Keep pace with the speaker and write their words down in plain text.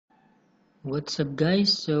What's up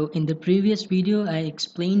guys? So in the previous video I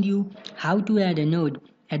explained you how to add a node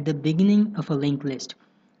at the beginning of a linked list,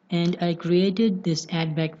 and I created this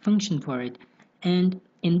add back function for it. And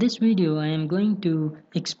in this video I am going to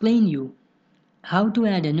explain you how to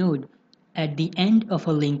add a node at the end of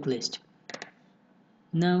a linked list.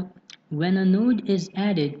 Now when a node is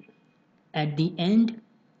added at the end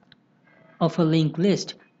of a linked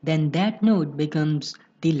list, then that node becomes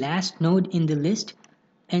the last node in the list,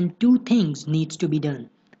 and two things needs to be done.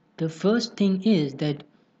 The first thing is that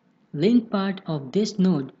link part of this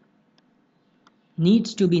node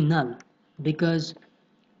needs to be null, because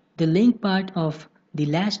the link part of the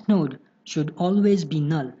last node should always be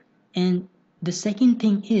null. And the second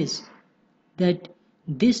thing is that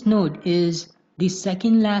this node is the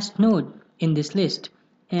second last node in this list,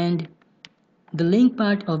 and the link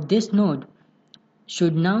part of this node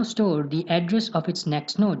should now store the address of its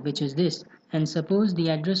next node, which is this. And suppose the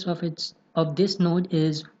address of this node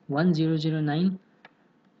is 1009.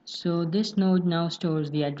 So this node now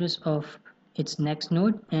stores the address of its next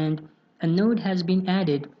node, and a node has been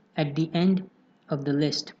added at the end of the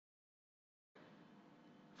list.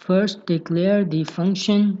 First, declare the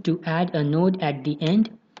function to add a node at the end,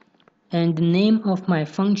 and the name of my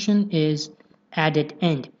function is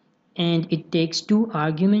addEnd, and it takes two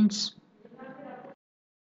arguments.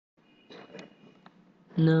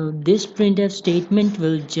 Now this printf statement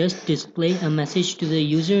will just display a message to the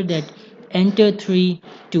user that enter 3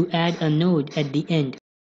 to add a node at the end.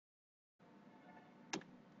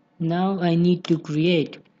 Now I need to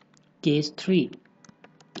create case 3.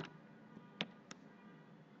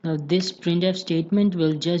 Now this printf statement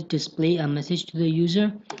will just display a message to the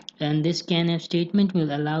user, and this scanf statement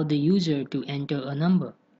will allow the user to enter a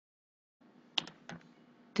number.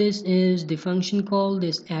 This is the function call.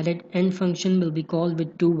 This addEnd function will be called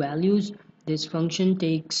with two values. This function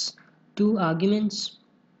takes two arguments.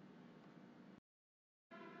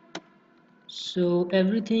 So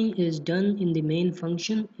everything is done in the main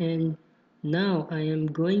function, and now I am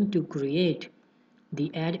going to create the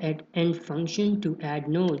addEnd function to add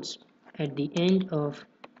nodes at the end of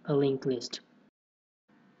a linked list.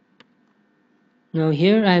 Now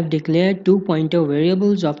here I have declared two pointer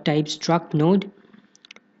variables of type struct node,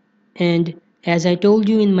 and as I told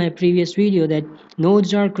you in my previous video that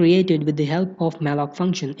nodes are created with the help of malloc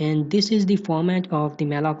function, and this is the format of the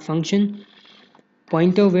malloc function: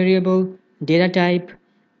 pointer variable, data type,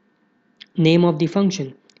 name of the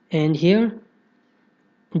function. And here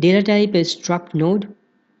data type is struct node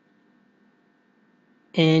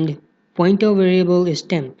and pointer variable is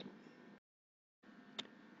temp.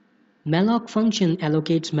 Malloc function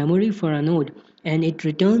allocates memory for a node, and it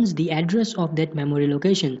returns the address of that memory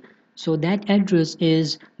location. So that address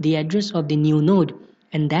is the address of the new node,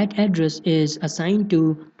 and that address is assigned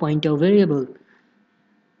to pointer variable.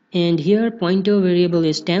 And here pointer variable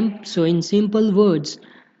is temp, so in simple words,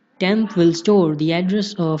 temp will store the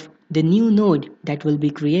address of the new node that will be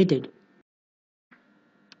created.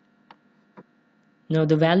 Now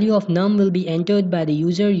the value of num will be entered by the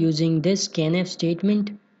user using this scanf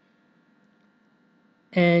statement,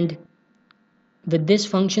 and with this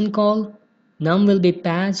function call, num will be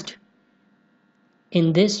passed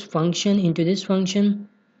in this function into this function,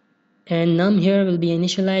 and num here will be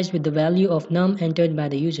initialized with the value of num entered by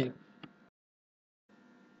the user.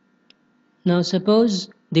 Now suppose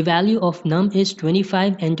the value of num is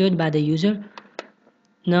 25 entered by the user.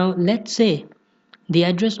 Now let's say the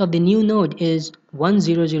address of the new node is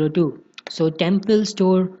 1002. So temp will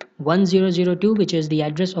store 1002, which is the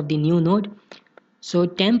address of the new node. So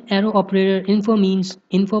temp arrow operator info means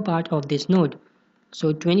info part of this node.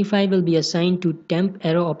 So 25 will be assigned to temp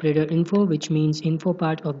arrow operator info, which means info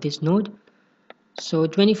part of this node. So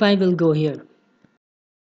 25 will go here.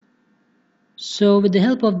 So with the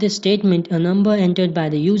help of this statement, a number entered by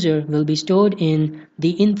the user will be stored in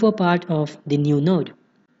the info part of the new node.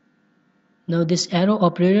 Now this arrow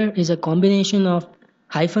operator is a combination of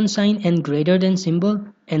hyphen sign and greater than symbol,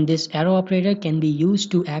 and this arrow operator can be used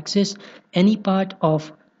to access any part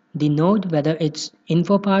of the node, whether it's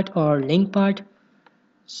info part or link part.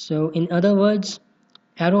 So in other words,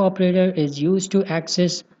 arrow operator is used to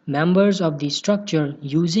access members of the structure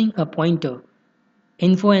using a pointer.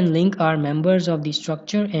 Info and link are members of the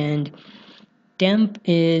structure, and temp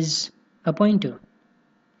is a pointer.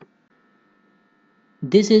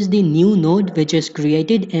 This is the new node which is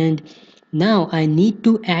created, and now I need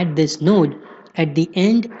to add this node at the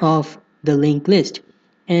end of the linked list.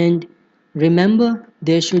 And remember,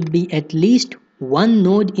 there should be at least one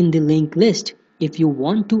node in the linked list if you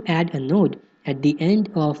want to add a node at the end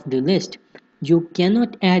of the list. You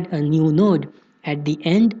cannot add a new node at the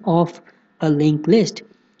end of a linked list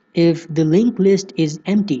if the linked list is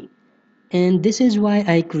empty. And this is why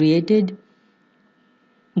I created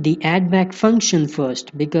the addBack function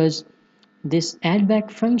first, because this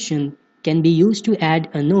addBack function can be used to add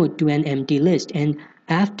a node to an empty list. And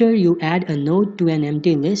after you add a node to an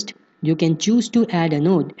empty list, you can choose to add a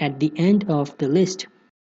node at the end of the list.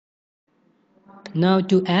 Now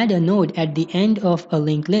to add a node at the end of a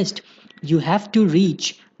linked list, you have to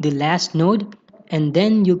reach the last node and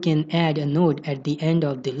then you can add a node at the end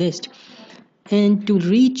of the list. And to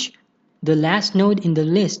reach the last node in the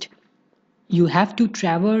list, you have to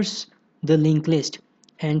traverse the linked list.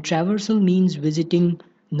 And traversal means visiting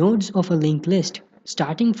nodes of a linked list,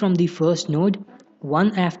 starting from the first node,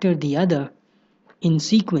 one after the other in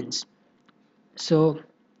sequence. So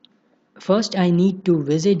first I need to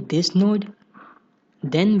visit this node,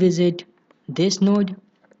 then visit this node,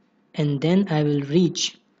 and then I will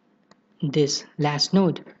reach this last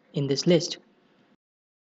node in this list.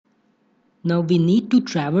 Now we need to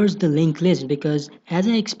traverse the linked list because as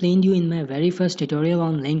I explained you in my very first tutorial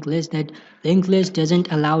on linked list that linked list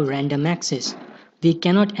doesn't allow random access. We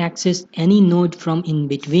cannot access any node from in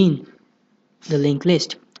between the linked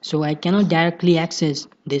list. So I cannot directly access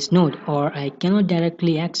this node or I cannot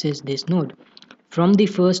directly access this node. From the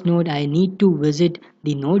first node I need to visit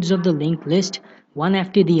the nodes of the linked list one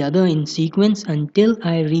after the other in sequence until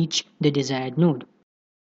I reach the desired node.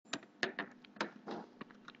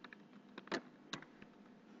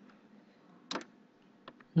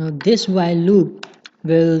 Now this while loop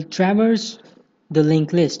will traverse the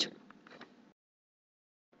linked list.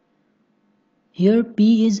 Here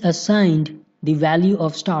P is assigned the value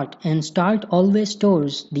of start and start always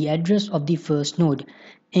stores the address of the first node.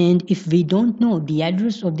 And if we don't know the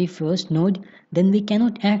address of the first node, then we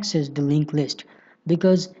cannot access the linked list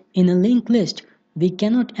because in a linked list we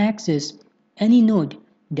cannot access any node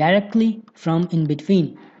directly from in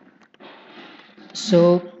between.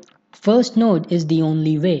 So first node is the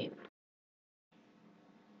only way.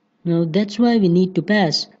 Now that's why we need to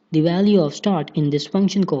pass the value of start in this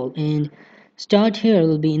function call, and start here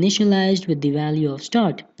will be initialized with the value of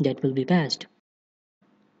start that will be passed.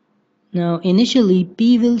 Now initially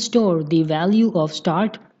P will store the value of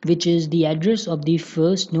start, which is the address of the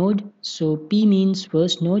first node, so P means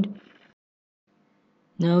first node.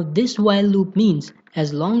 Now this while loop means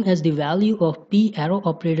as long as the value of P arrow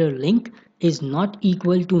operator link is not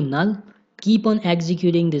equal to null, keep on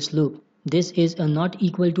executing this loop. This is a not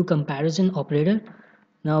equal to comparison operator.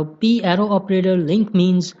 Now P arrow operator link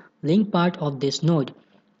means link part of this node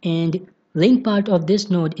and link part of this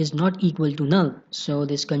node is not equal to null. So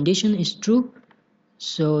this condition is true.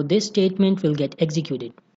 So this statement will get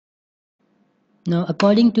executed. Now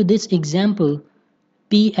according to this example,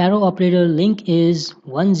 P arrow operator link is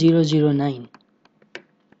 1009.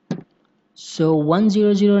 So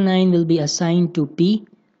 1009 will be assigned to P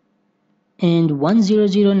and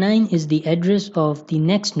 1009 is the address of the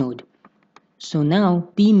next node. So now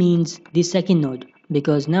P means the second node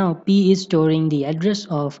because now P is storing the address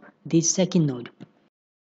of the second node.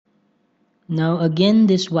 Now again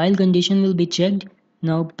this while condition will be checked.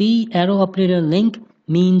 Now P arrow operator link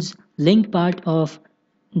means link part of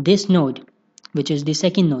this node, which is the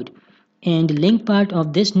second node, and link part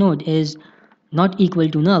of this node is not equal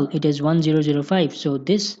to null, it is 1005. So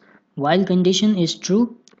this while condition is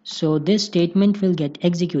true, so this statement will get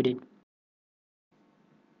executed.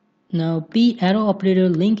 Now P arrow operator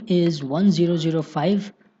link is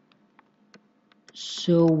 1005.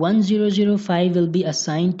 So 1005 will be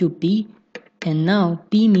assigned to P and now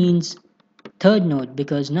P means third node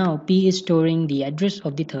because now P is storing the address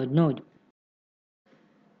of the third node.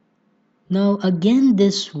 Now again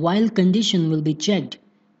this while condition will be checked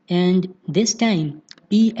and this time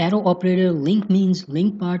P arrow operator link means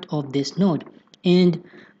link part of this node and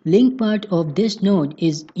link part of this node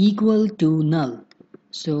is equal to null.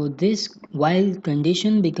 So this while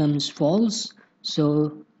condition becomes false,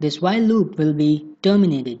 so this while loop will be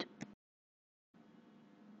terminated.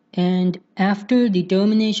 And after the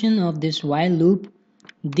termination of this while loop,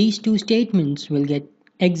 these two statements will get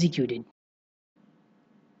executed.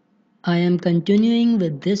 I am continuing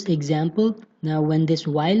with this example. Now when this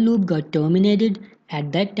while loop got terminated,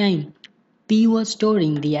 at that time P was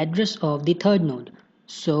storing the address of the third node.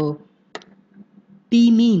 So P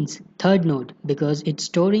means third node because it's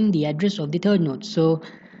storing the address of the third node. So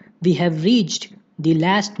we have reached the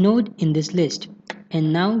last node in this list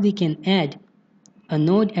and now we can add a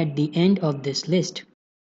node at the end of this list.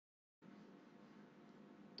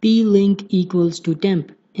 P-link equals to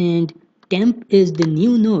temp and temp is the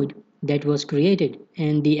new node that was created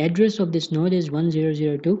and the address of this node is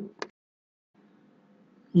 1002.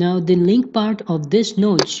 Now the link part of this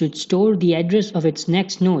node should store the address of its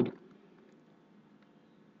next node.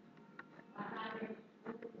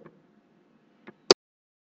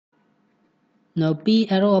 Now p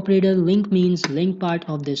arrow operator link means link part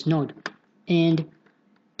of this node, and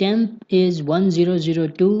temp is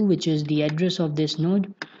 1002, which is the address of this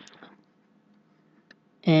node,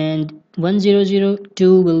 and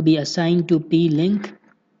 1002 will be assigned to p link.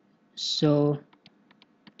 So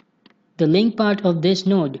the link part of this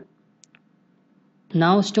node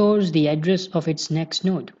now stores the address of its next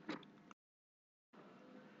node.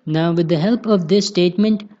 Now with the help of this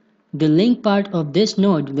statement, the link part of this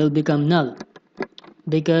node will become null,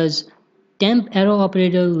 because temp arrow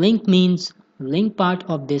operator link means link part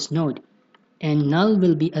of this node, and null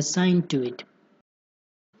will be assigned to it.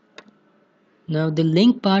 Now the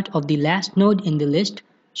link part of the last node in the list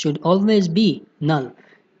should always be null,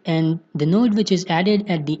 and the node which is added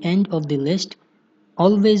at the end of the list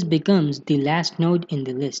always becomes the last node in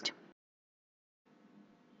the list.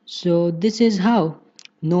 So this is how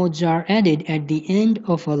nodes are added at the end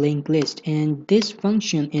of a linked list, and this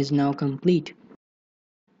function is now complete.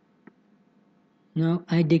 Now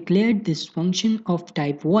I declared this function of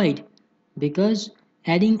type void because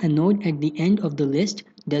adding a node at the end of the list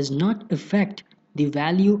does not affect the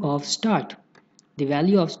value of start. The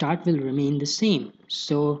value of start will remain the same,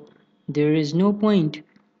 so there is no point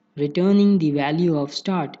returning the value of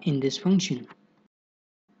start in this function.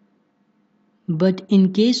 But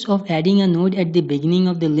in case of adding a node at the beginning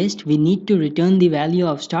of the list, we need to return the value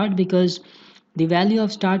of start because the value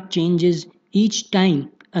of start changes each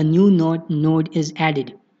time a new node is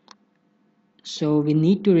added. So we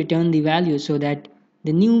need to return the value so that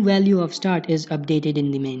the new value of start is updated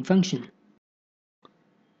in the main function.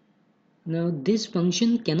 Now this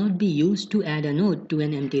function cannot be used to add a node to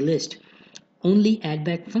an empty list. Only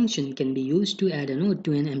addBack function can be used to add a node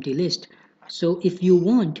to an empty list. So if you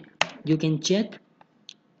want, you can check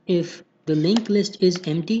if the linked list is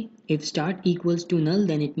empty. If start equals to null,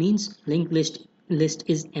 then it means linked list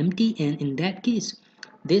is empty, and in that case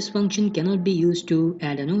this function cannot be used to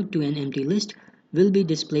add a node to an empty list, will be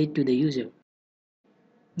displayed to the user.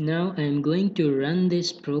 Now I am going to run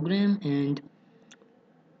this program, and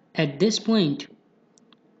at this point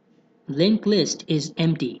linked list is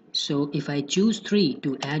empty. So if I choose 3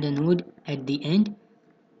 to add a node at the end,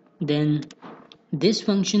 then this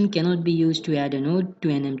function cannot be used to add a node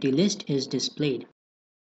to an empty list is displayed.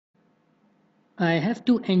 I have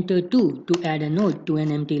to enter 2 to add a node to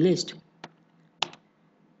an empty list.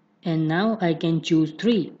 And now I can choose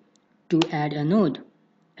 3 to add a node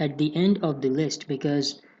at the end of the list,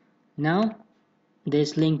 because now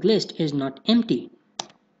this linked list is not empty.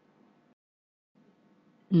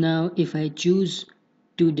 Now if I choose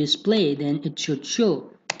to display, then it should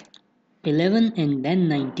show 11 and then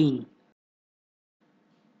 19.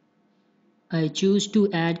 I choose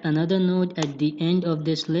to add another node at the end of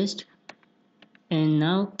this list, and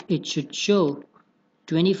now it should show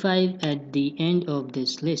 25 at the end of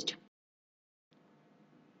this list.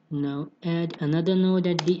 Now add another node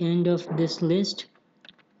at the end of this list,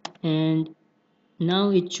 and now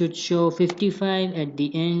it should show 55 at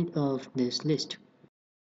the end of this list.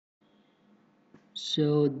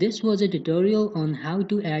 So this was a tutorial on how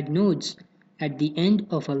to add nodes at the end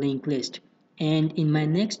of a linked list, and in my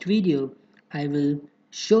next video I will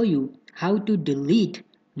show you how to delete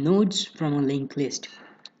nodes from a linked list.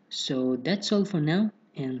 So that's all for now,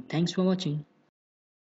 and thanks for watching.